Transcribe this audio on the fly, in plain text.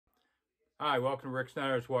Hi, welcome to Rick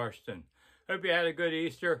Snider's Washington. Hope you had a good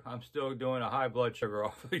Easter. I'm still doing a high blood sugar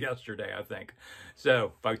off of yesterday, I think.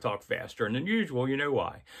 So if I talk faster than usual, you know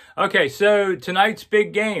why. Okay, so tonight's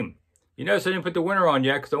big game. You notice I didn't put the winner on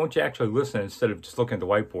yet because I want you to actually listen instead of just looking at the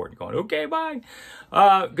whiteboard and going, okay, bye.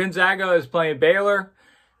 Gonzaga is playing Baylor.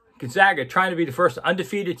 Gonzaga trying to be the first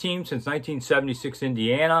undefeated team since 1976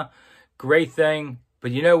 Indiana. Great thing. But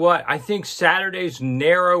you know what? I think Saturday's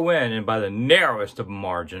narrow win, and by the narrowest of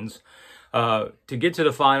margins, to get to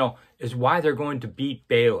the final is why they're going to beat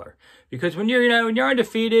Baylor. Because when you're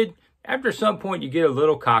undefeated, after some point you get a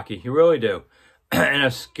little cocky. You really do. And a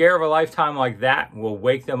scare of a lifetime like that will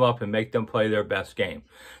wake them up and make them play their best game.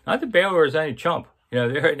 Not that Baylor is any chump,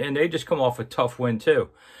 and they just come off a tough win too.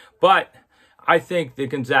 But I think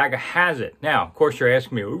that Gonzaga has it. Now, of course, you're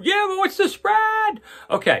asking me, yeah, but what's the spread?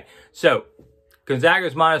 Okay, so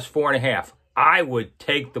Gonzaga's minus 4.5. I would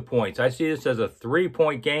take the points. I see this as a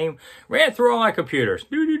 3-point game. Ran through all my computers.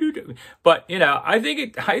 But, I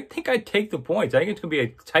think I'd take the points. I think it's going to be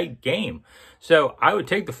a tight game. So I would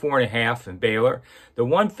take the 4.5 in Baylor. The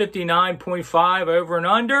 159.5 over and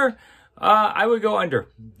under, I would go under.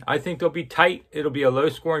 I think they'll be tight. It'll be a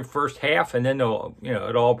low-scoring first half, and then it'll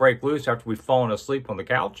all break loose after we've fallen asleep on the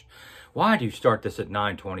couch. Why do you start this at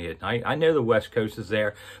 9:20 at night? I know the West Coast is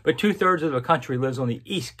there, but 2/3 of the country lives on the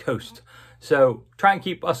East Coast. So try and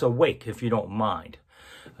keep us awake if you don't mind.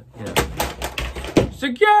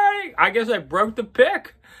 Security! I guess I broke the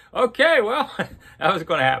pick. Okay, well, that was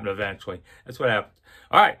going to happen eventually. That's what happened.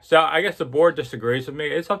 All right, so I guess the board disagrees with me.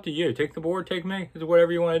 It's up to you. Take the board, take me. It's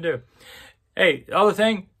whatever you want to do. Hey, the other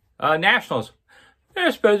thing, Nationals.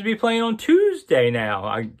 They're supposed to be playing on Tuesday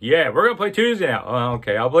now. Yeah, we're going to play Tuesday now. Oh,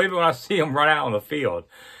 okay, I'll believe it when I see them run out on the field.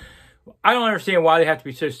 I don't understand why they have to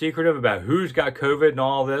be so secretive about who's got COVID and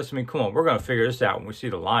all this. I mean, come on, we're going to figure this out when we see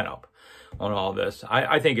the lineup on all this.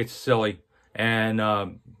 I think it's silly. And,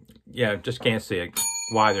 just can't see it,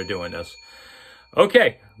 why they're doing this.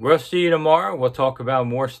 Okay, we'll see you tomorrow. We'll talk about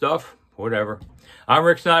more stuff, whatever. I'm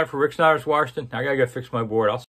Rick Snider for Rick Snider's Washington. I got to go fix my board.